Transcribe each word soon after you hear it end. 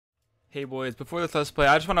Hey boys, before this Let's Play,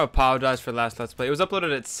 I just want to apologize for the last Let's Play. It was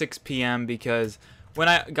uploaded at 6 p.m. because when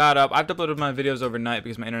I got up, I've uploaded my videos overnight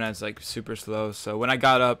because my internet's like super slow. So when I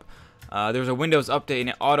got up, there was a Windows update and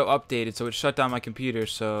it auto-updated, so it shut down my computer,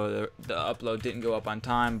 so the upload didn't go up on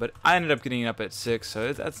time. But I ended up getting it up at 6,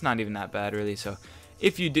 so that's not even that bad really. So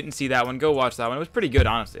if you didn't see that one, go watch that one. It was pretty good,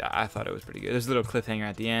 honestly. I thought it was pretty good. There's a little cliffhanger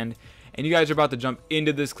at the end, and you guys are about to jump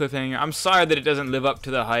into this cliffhanger. I'm sorry that it doesn't live up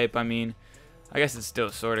to the hype. I mean, I guess it's still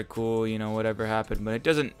sort of cool, you know, whatever happened, but it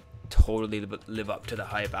doesn't totally live up to the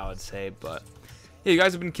hype, I would say. But yeah, you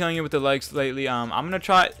guys have been killing it with the likes lately. I wanted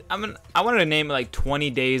to name it like 20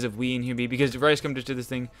 days of We and Hubie, because Ricegum just did this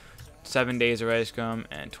thing, 7 days of Ricegum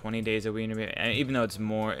and 20 days of We and Hubie. And even though it's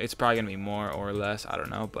more, it's probably gonna be more or less, I don't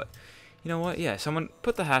know. But you know what? Yeah, someone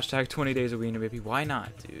put the hashtag 20 days of We and Hubie. Why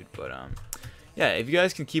not, dude? But yeah, if you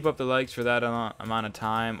guys can keep up the likes for that amount of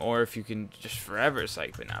time, or if you can just forever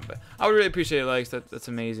psych me now, but I would really appreciate likes. That's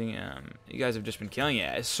amazing. You guys have just been killing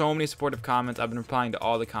it. So many supportive comments. I've been replying to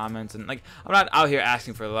all the comments, and like, I'm not out here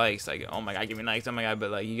asking for likes, like, oh my god, give me likes, oh my god, but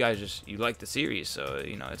like, you guys you like the series, so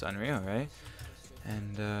you know it's unreal, right?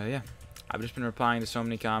 And yeah, I've just been replying to so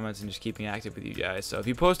many comments and just keeping active with you guys. So if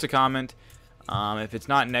you post a comment, if it's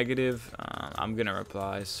not negative, I'm gonna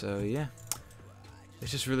reply. So yeah. It's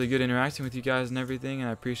just really good interacting with you guys and everything, and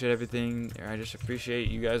I appreciate everything. I just appreciate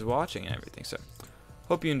you guys watching and everything. So,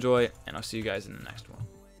 hope you enjoy it, and I'll see you guys in the next one.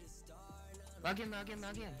 Log in.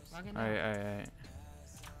 Alright.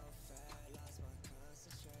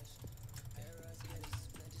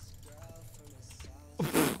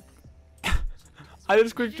 I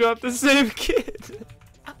just quick dropped the same kid.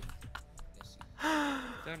 Done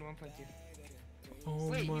 1.2. Oh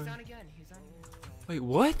Wait, my. he's on again. Wait,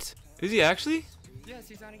 what? Is he actually? Yes,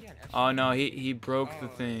 he's on again. Oh no, he broke the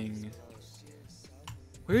thing.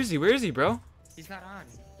 Where is he, bro? He's not on.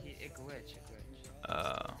 It glitched.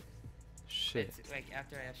 Oh, shit. It's like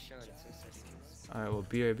after I have showed it, so settings. Alright, well,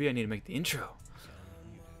 BRB, I need to make the intro.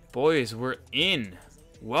 Boys, we're in.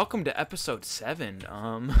 Welcome to episode 7.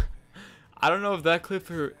 I don't know if that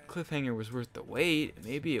cliffhanger was worth the wait.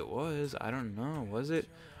 Maybe it was. I don't know. Was it?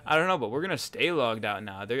 I don't know, but we're going to stay logged out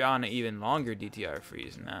now. They're on an even longer DTR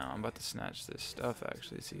freeze now. I'm about to snatch this stuff,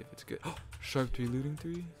 actually, see if it's good. Oh, Sharp 3 looting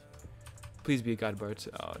 3. Please be a God Bart.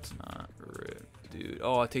 Oh, it's not. Rip, dude.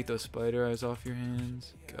 Oh, I'll take those spider eyes off your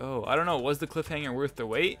hands. Go. I don't know. Was the cliffhanger worth the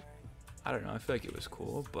wait? I don't know. I feel like it was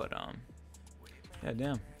cool, but, yeah,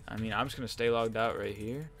 damn. I mean, I'm just going to stay logged out right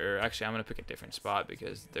here. Or actually, I'm going to pick a different spot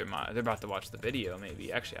because they're about to watch the video,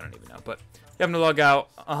 maybe. Actually, I don't even know. But yeah, I'm going to log out.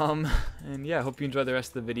 And yeah, hope you enjoy the rest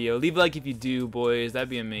of the video. Leave a like if you do, boys. That'd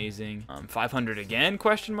be amazing. 500 again?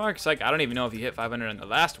 Question mark? It's like, I don't even know if you hit 500 on the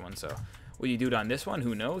last one. So will you do it on this one?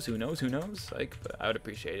 Who knows? Who knows? Who knows? Like, but I would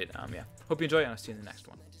appreciate it. Yeah. Hope you enjoy it, and I'll see you in the next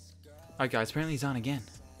one. All right, guys. Apparently he's on again.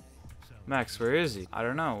 Max, where is he? I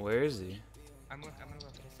don't know. Where is he? I'm gonna look.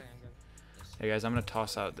 Hey guys, I'm gonna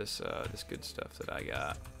toss out this this good stuff that I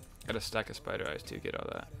got. Got a stack of spider eyes too. Get all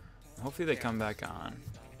that. Hopefully they come back on.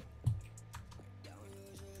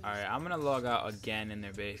 All right, I'm gonna log out again in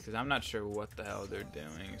their base because I'm not sure what the hell they're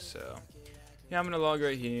doing. So yeah, I'm gonna log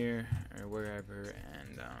right here or wherever,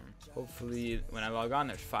 and hopefully when I log on,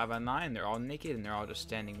 there's 5 on 9. They're all naked and they're all just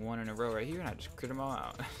standing one in a row right here, and I just crit them all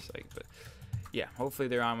out. It's like, but yeah, hopefully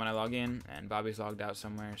they're on when I log in, and Bobby's logged out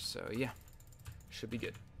somewhere. So yeah, should be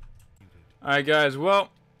good. Alright guys, well,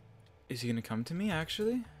 is he gonna come to me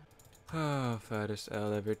actually? Oh, fattest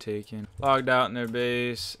L ever taken. Logged out in their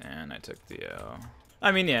base, and I took the L.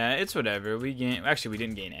 I mean, yeah, it's whatever. We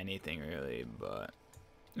didn't gain anything really, but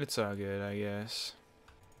it's all good, I guess.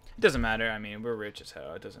 It doesn't matter. I mean, we're rich as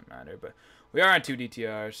hell. It doesn't matter, but we are on 2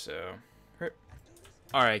 DTRs, so.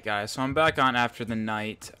 Alright guys, so I'm back on after the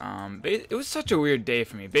night. It was such a weird day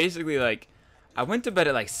for me. Basically, like, I went to bed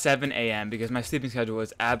at like 7 a.m. because my sleeping schedule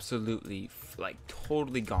was absolutely like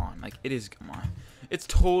totally gone. Like it's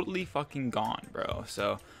totally fucking gone, bro.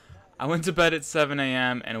 So I went to bed at 7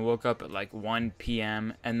 a.m. and woke up at like 1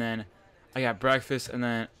 p.m. and then I got breakfast, and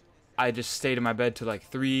then I just stayed in my bed till like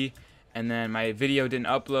 3, and then my video didn't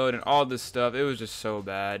upload and all this stuff. It was just so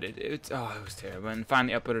bad. It was terrible. And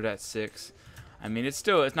finally uploaded at 6. I mean, it's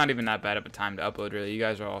not even that bad of a time to upload, really. You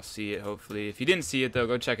guys will all see it, hopefully. If you didn't see it, though,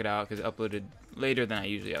 go check it out, because it uploaded later than I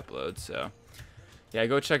usually upload. So, yeah,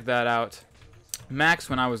 go check that out. Max,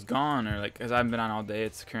 when I was gone, or like, because I haven't been on all day,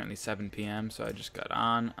 it's currently 7 p.m., so I just got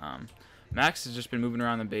on. Max has just been moving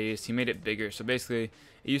around the base. He made it bigger. So, basically,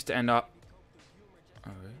 it used to end off...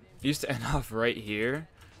 It used to end off right here.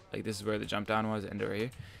 Like, this is where the jump down was, end right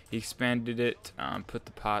here. He expanded it, put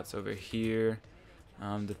the pots over here.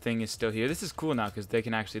 The thing is still here. This is cool now because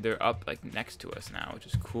they're up like next to us now, which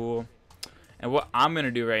is cool. And what I'm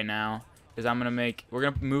gonna do right now is we're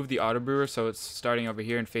gonna move the auto brewer so it's starting over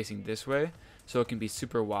here and facing this way, so it can be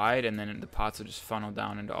super wide, and then the pots will just funnel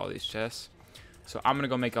down into all these chests. So I'm gonna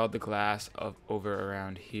go make all the glass over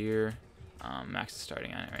around here. Max is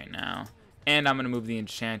starting on it right now, and I'm gonna move the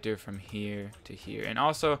enchanter from here to here. And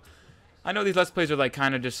also, I know these let's plays are like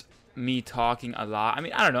kind of just me talking a lot. I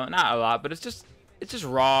mean, I don't know, not a lot, but it's just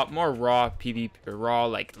raw, more raw PvP, or raw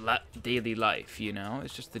like daily life. You know,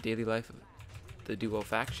 it's just the daily life of the duo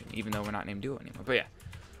faction, even though we're not named duo anymore. But yeah.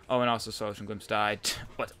 Oh, and also Solution Glimpse died.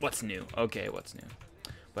 What's new? Okay, what's new?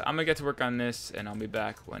 But I'm gonna get to work on this, and I'll be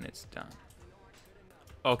back when it's done.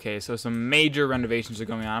 Okay, so some major renovations are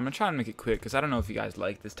going on. I'm gonna try and make it quick because I don't know if you guys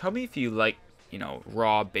like this. Tell me if you like, you know,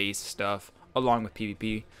 raw base stuff along with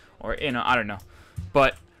PvP, or, you know, I don't know.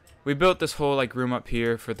 But we built this whole like room up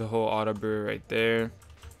here for the whole auto brewer right there.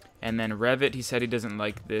 And then Revit, he said he doesn't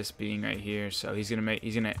like this being right here, so he's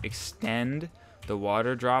gonna extend the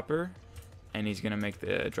water dropper, and he's gonna make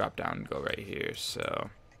the drop down go right here.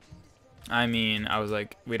 So I mean, I was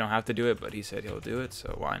like, we don't have to do it, but he said he'll do it,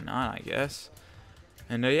 so why not, I guess.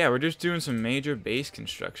 And yeah, we're just doing some major base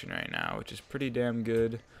construction right now, which is pretty damn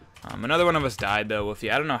good. Another one of us died though.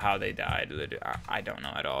 I don't know how they died. I don't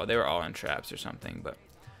know at all. They were all in traps or something, but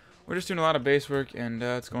we're just doing a lot of base work, and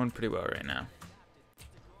it's going pretty well right now.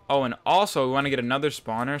 Oh, and also we want to get another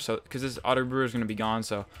spawner, so because this auto brewer is going to be gone,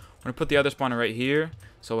 so we're going to put the other spawner right here.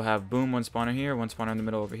 So we'll have, boom, one spawner here, one spawner in the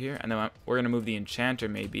middle over here, and then we're going to move the enchanter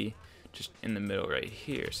maybe just in the middle right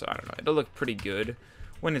here. So I don't know, it'll look pretty good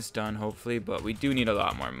when it's done, hopefully, but we do need a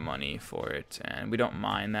lot more money for it, and we don't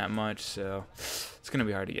mine that much, so it's going to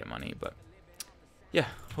be hard to get money. But yeah,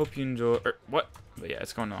 hope you enjoy, but yeah,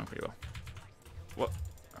 it's going along pretty well. What?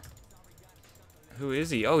 Who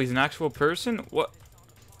is he? Oh, he's an actual person? What?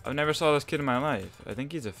 I've never saw this kid in my life. I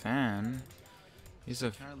think he's a fan. He's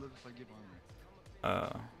a...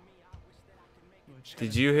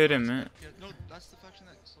 Did you hit him, man? No, that's the faction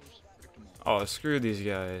that ripped him off. Oh, screw these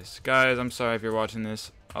guys. Guys, I'm sorry if you're watching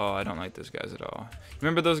this. Oh, I don't like those guys at all.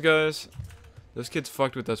 Remember those guys? Those kids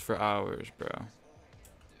fucked with us for hours, bro.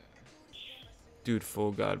 Dude,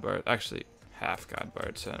 full God Bard. Actually, half God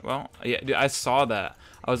Bard said. Well, yeah, dude, I saw that.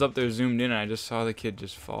 I was up there zoomed in, and I just saw the kid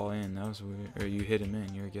just fall in. That was weird. Or you hit him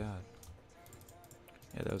in. You're a god.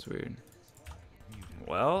 Yeah, that was weird.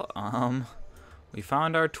 Well, we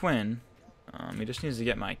found our twin. He just needs to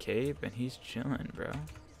get my cape, and he's chilling, bro.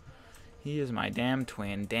 He is my damn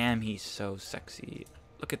twin. Damn, he's so sexy.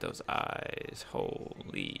 Look at those eyes.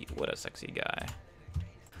 Holy, what a sexy guy.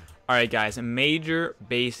 Alright, guys, major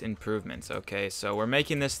base improvements, okay? So we're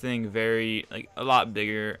making this thing a lot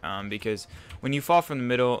bigger, because when you fall from the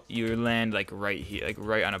middle, you land, like, right here, like,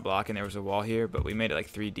 right on a block, and there was a wall here, but we made it, like,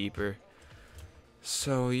 3 deeper.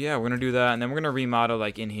 So, yeah, we're gonna do that, and then we're gonna remodel,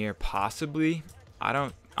 like, in here, possibly.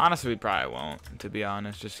 Honestly, we probably won't, to be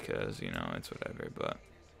honest, just because, you know, it's whatever, but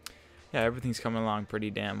yeah, everything's coming along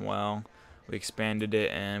pretty damn well. We expanded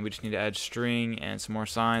it, and we just need to add string and some more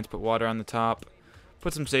signs, put water on the top,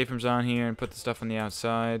 put some safe rooms on here, and put the stuff on the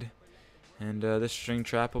outside, and this string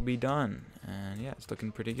trap will be done, and yeah, it's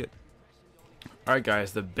looking pretty good. Alright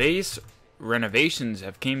guys, the base renovations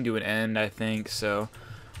have came to an end, I think, so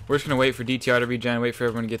we're just going to wait for DTR to regen, wait for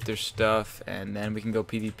everyone to get their stuff, and then we can go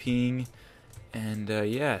PvPing. And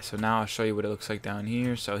yeah, so now I'll show you what it looks like down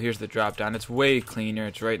here. So here's the drop down. It's way cleaner.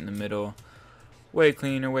 It's right in the middle. Way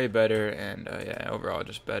cleaner, way better, and yeah, overall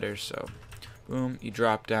just better. So boom, you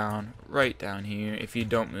drop down right down here. If you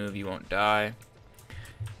don't move, you won't die.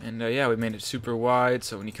 And yeah, we made it super wide,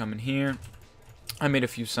 so when you come in here, I made a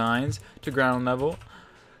few signs to ground level,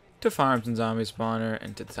 to farms and zombie spawner,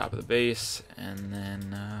 and to the top of the base. And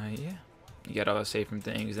then yeah, you get all the safe room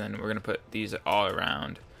things. And then we're gonna put these all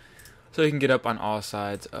around, so you can get up on all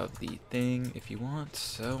sides of the thing if you want.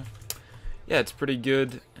 So yeah, it's pretty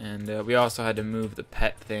good. And we also had to move the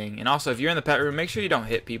pet thing. And also, if you're in the pet room, make sure you don't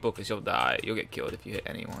hit people, because you'll die. You'll get killed if you hit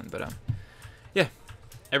anyone. But yeah,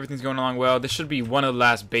 everything's going along well. This should be one of the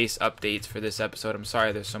last base updates for this episode. I'm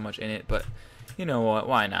sorry there's so much in it, but you know what?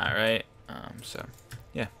 Why not, right? So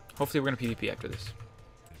yeah, hopefully we're gonna PvP after this.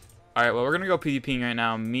 Alright, well, we're gonna go PvPing right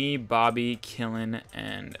now. Me, Bobby, Killen,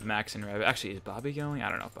 and Max and Revit. Actually, is Bobby going? I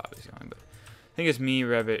don't know if Bobby's going, but I think it's me,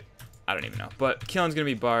 Revit. I don't even know. But Killen's gonna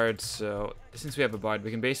be Bard, so since we have a Bard,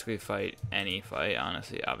 we can basically fight any fight,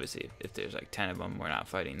 honestly. Obviously, if there's like 10 of them, we're not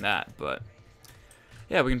fighting that, but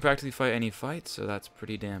yeah, we can practically fight any fight, so that's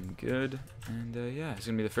pretty damn good. And yeah, it's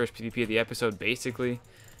gonna be the first PvP of the episode, basically,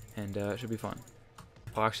 and it should be fun.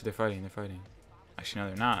 Oh, actually, they're fighting. Actually, no,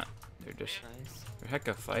 they're not. They're just... Nice. They're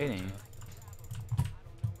hecka fighting.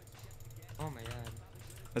 Oh my god.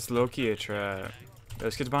 That's low-key a trap.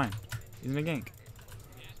 This kid's mine. He's in a gank.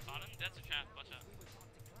 That's a trap. Watch out.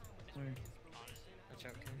 Where? Watch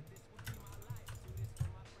out, Ken.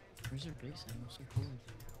 Where's their base at? I'm so cold.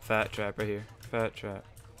 Fat trap right here. Fat trap.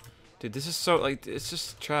 Dude, this is so like it's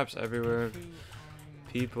just traps everywhere.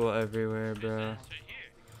 People everywhere, bro. Right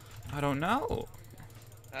here. I don't know.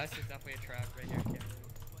 This is definitely a trap right here, Ken.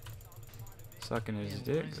 Sucking his Yeah,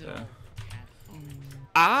 dick, why is it though.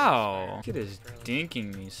 all Ow! Kid is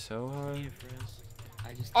dinking me so hard. Yeah, Frizz.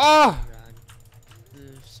 I just Oh! run.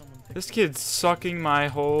 There's someone picked This up kid's the- sucking my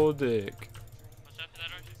whole dick. Watch out for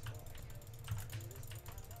that archer.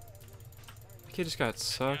 The kid just got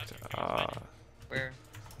sucked. Where?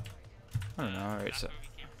 I don't know. Alright, That's so where we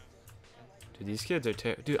came from. dude, these kids are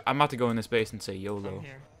dude. I'm about to go in this base and say I'm YOLO.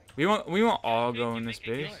 here. We won't all go in this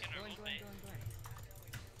Go in, base. go in, Go in, go in, go in, go in.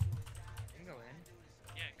 You can go in.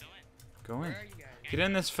 Yeah, go in. Go in. Where are you guys? Get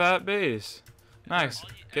in this fat base. Max, All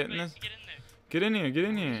you- get in everybody this. Get in there. Get in here. Get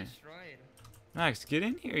in Oh, here. destroyed. Max, get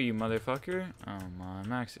in here, you motherfucker. Oh my,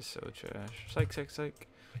 Max is so trash. Psych, psych, psych.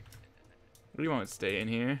 What do you want? Stay in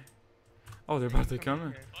here. Oh, they're about to come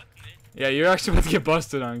in. here. Fuck me. Yeah, you're actually about to get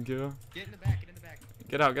busted on, kill. Get in the back, get in the back.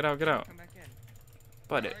 Get out, get out, get out. Come back in.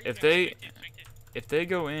 But Where are you if guys? they Strength it. if they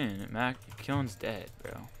go in, Mac Killen's dead,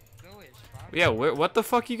 bro. Village, Bob. Yeah, what the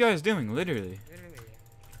fuck you guys doing? Literally, Literally.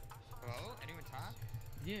 Hello? Anyone talk?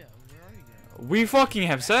 Yeah, where are you guys? we fucking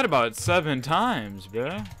have said about 7 times, bro.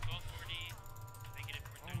 1240. Negative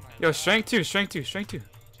Oh 435. my Yo, God. strength 2, strength 2, strength 2.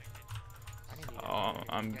 I didn't even Oh, know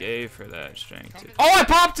I'm you gay guys for were that there. strength Come 2. to Oh, the- I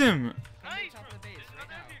popped him. Come to the Nice, top of the base, There's right another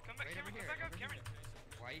now. here. Come back, Right Cameron, over come here, back up, over Cameron.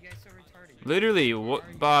 here. Why are you guys so retarded? Literally, Where are what,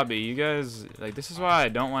 you Bobby? guys? You guys like this is why I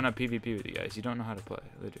don't want to PvP with you guys. You don't know how to play,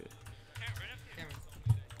 literally. Cameron, right up here.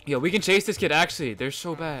 Cameron, Yo, we can chase this kid. Actually, they're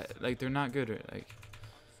so bad. Like they're not good. Like,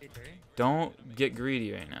 stay dirty. don't get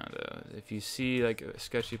greedy right now, though. If you see like a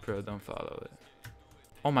sketchy pro, don't follow it.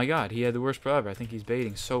 Oh my God, he had the worst pro ever. I think he's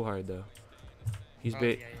baiting so hard though. He's Oh,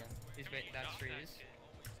 bait, yeah, yeah. He's bait. That's freeze.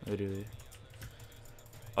 literally.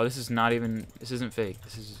 Oh, this is not even. This isn't fake.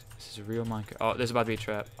 This is a real Minecraft. Oh, this is about to be a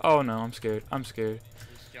trap. Oh no, I'm scared. I'm scared.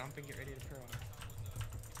 Just jump and get ready to pro.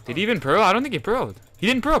 Did he even pro? I don't think he pro'd. He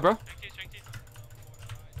didn't pro, bro. Strength two.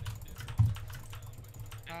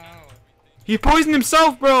 Oh. He poisoned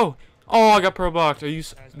himself, bro. Oh, I got pro blocked. Are you?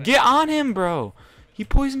 That was bad. Get on him, bro. He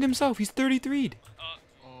poisoned himself. He's 33'd.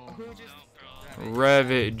 Oh, Who no. just- No, bro.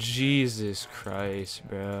 Revit, Jesus Christ,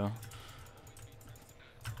 bro.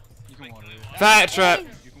 You can water it. Fat trap.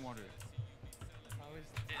 You can water it. How is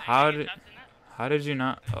How Anybody did- get tapped in that? How did you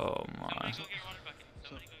not? Oh Somebody my. go get a water bucket. So,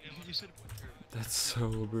 Somebody go get a water you said That's so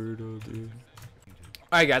brutal, dude.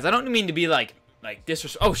 Alright, guys, I don't mean to be like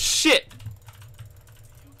disrespect. Oh shit!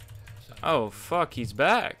 Oh fuck, he's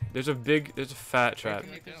back. There's a fat trap. Where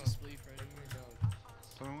can we There's go? a sleeve right Where here. can we go?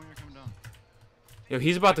 so when you're coming down. Yo,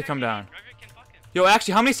 he's about to come down. Revit can fuck him. Yo,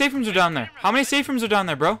 actually, how many safe rooms are down there? How many safe rooms are down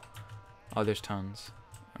there, bro? Oh, there's tons.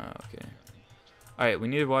 Oh, okay. Alright, we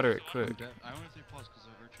need to water it quick. I want to say pause because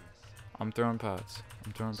of virtue. I'm throwing pots.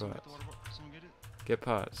 I'm throwing Someone get pots. the water bottle. Someone get it. Get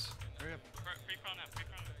pots. Hurry up. Free pro now. Free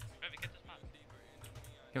pro now. Revit, get this pot.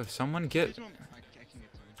 Yo, someone Get get to him. I can't get to him.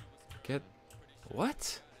 get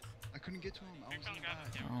what? I couldn't get to him. I was in the Grab him,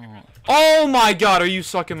 back. Cameron. Oh. Oh my God, are you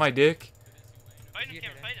sucking my dick? Fight him, You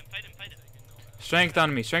Cameron. hit Fight him. Fight him. Fight him. Strength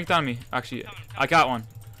on me. Strength on me. Actually, Come on, come I on. got one.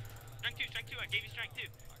 Strength two. Strength two. I gave you strength two.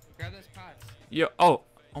 Grab those pots. Yo, oh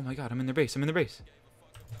my God, I'm in their base. I'm in their base.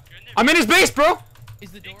 You're in there. I'm in his base, bro.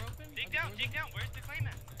 Is the door open? Dig Are the down. doors Dig open? down. Where's the claim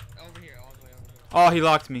at? Over here, all the way over here. Oh, he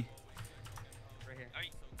locked me. Right here. Are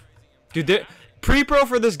you? Dude, pre-pro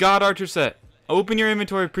for this God Archer set. Open your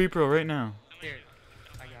inventory pre-pro right now. Here.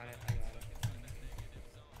 I got it. I got it.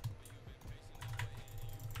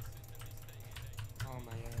 Oh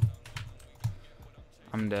my God.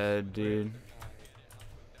 I'm dead, dude.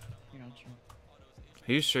 You're not sure.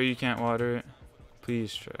 Are you sure you can't water it?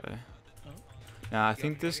 Please try. Oh. Nah, I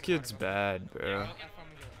think this kid's bad, Yeah, bro. I'm not foaming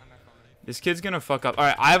it. I'm not foaming it. This kid's gonna fuck up.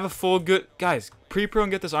 Alright, I have a full good... Guys, pre-pro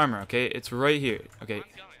and get this armor, okay? It's right here. Okay, I'm going.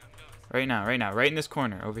 right now, right now. Right in this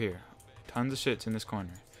corner, over here. Tons of shits in this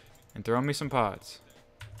corner. And throw me some pots.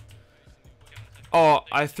 Oh,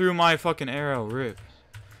 I threw my fucking arrow. Rip.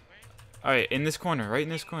 Alright, in this corner. Right in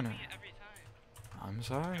this corner. Every time. I'm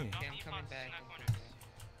sorry. Okay, I'm coming back. I'm coming back.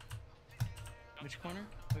 Which corner?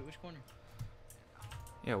 Wait, which corner?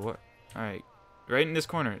 Yeah, what? Alright. Right in this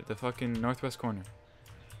corner. The fucking northwest corner.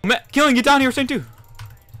 Killing, get down here, Saint 2. Come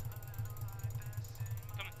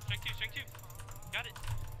on. Strength two. Strength two. Got it.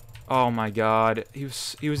 Oh my God. He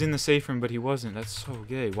was in the safe room, but he wasn't. That's so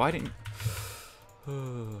gay. Why didn't... We're coming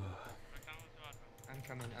with the water. I'm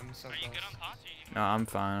coming. I'm so Are you close. good on pots? Or you No, I'm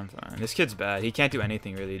fine. I'm fine. This kid's bad. He can't do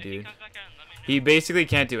anything really, If he dude. comes back out, let me He basically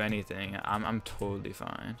can't do anything. I'm totally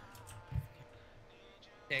fine.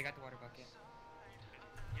 Yeah, I got the water bucket.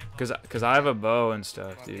 Cause I have a bow and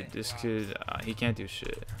stuff, dude. This kid, he can't do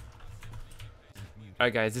shit.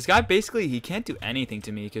 Alright guys, this guy basically, he can't do anything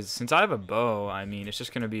to me because since I have a bow, I mean, it's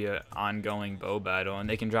just going to be an ongoing bow battle and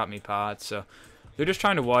they can drop me pots. So they're just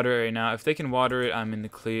trying to water it right now. If they can water it, I'm in the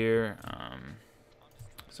clear.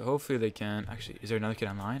 So hopefully they can. Actually, is there another kid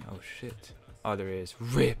online? Oh shit. Oh, there is.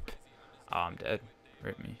 Rip. Oh, I'm dead.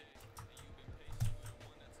 Rip me.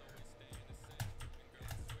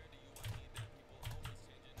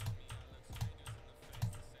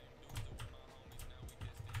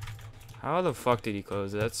 How the fuck did he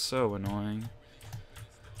close it? That's so annoying.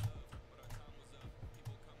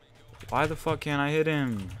 Why the fuck can't I hit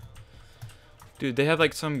him? Dude, they have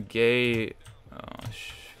like some gay... Oh,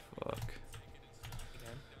 fuck.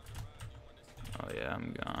 Oh yeah,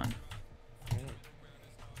 I'm gone.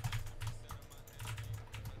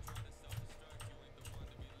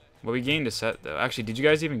 Well, we gained a set though. Actually, did you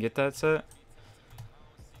guys even get that set?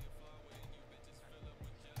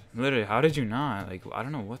 Literally, how did you not? Like, I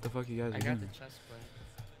don't know what the fuck you guys are I got doing. the chest plate.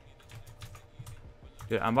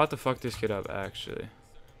 Dude, I'm about to fuck this kid up, actually.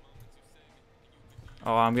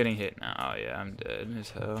 Oh, I'm getting hit now. Oh, yeah, I'm dead as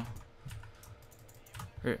hell.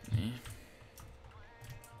 Hurt me.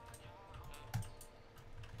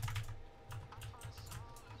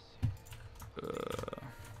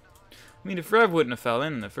 I mean, if Rev wouldn't have fell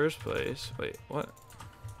in the first place. Wait, what?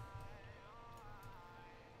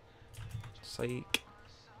 Psych.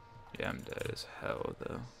 Yeah, I'm dead as hell,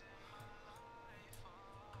 though.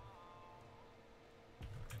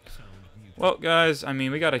 Well, guys, I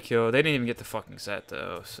mean, we got a kill. They didn't even get the fucking set,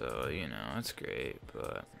 though, so, you know, that's great,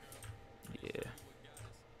 but, yeah.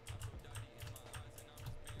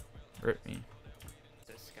 Rip me.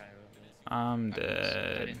 This guy over there. I'm I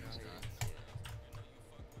dead. didn't know.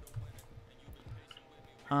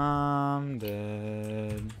 I'm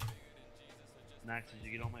dead. Max, did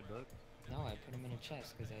you get all my books? No, I put him in a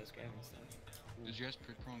chest because I was grabbing stuff. Did you guys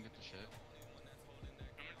pre-pro and get the shit?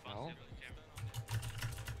 No?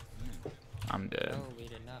 I'm dead. No, we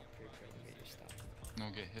did not pre-pro and get your stuff. No,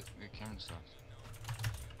 get hit, get Cameron stuff.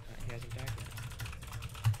 He hasn't died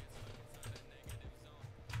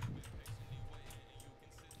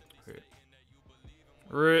yet.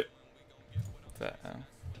 Rip.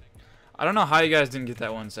 I don't know how you guys didn't get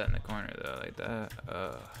that one set in the corner though, like that.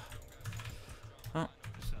 Well,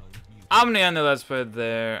 I'm gonna end the let's play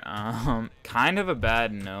there. Kind of a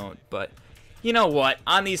bad note, but you know what?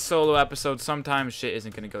 On these solo episodes, sometimes shit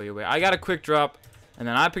isn't gonna go your way. I got a quick drop, and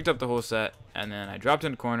then I picked up the whole set, and then I dropped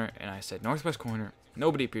in the corner, and I said northwest corner.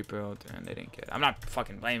 Nobody pre-pro'd, and they didn't get it. I'm not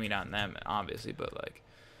fucking blaming it on them, obviously, but like.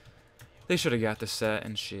 They should have got the set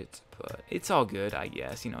and shit, but it's all good, I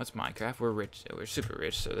guess. You know, it's Minecraft. We're rich. We're super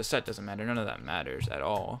rich, so the set doesn't matter. None of that matters at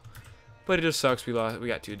all. But it just sucks. We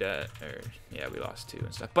got 2 dead. Or yeah, we lost 2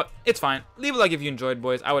 and stuff. But it's fine. Leave a like if you enjoyed,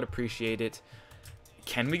 boys. I would appreciate it.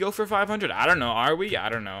 Can we go for 500? I don't know. Are we? I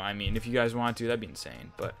don't know. I mean, if you guys want to, that'd be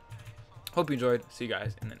insane. But hope you enjoyed. See you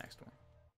guys in the next one.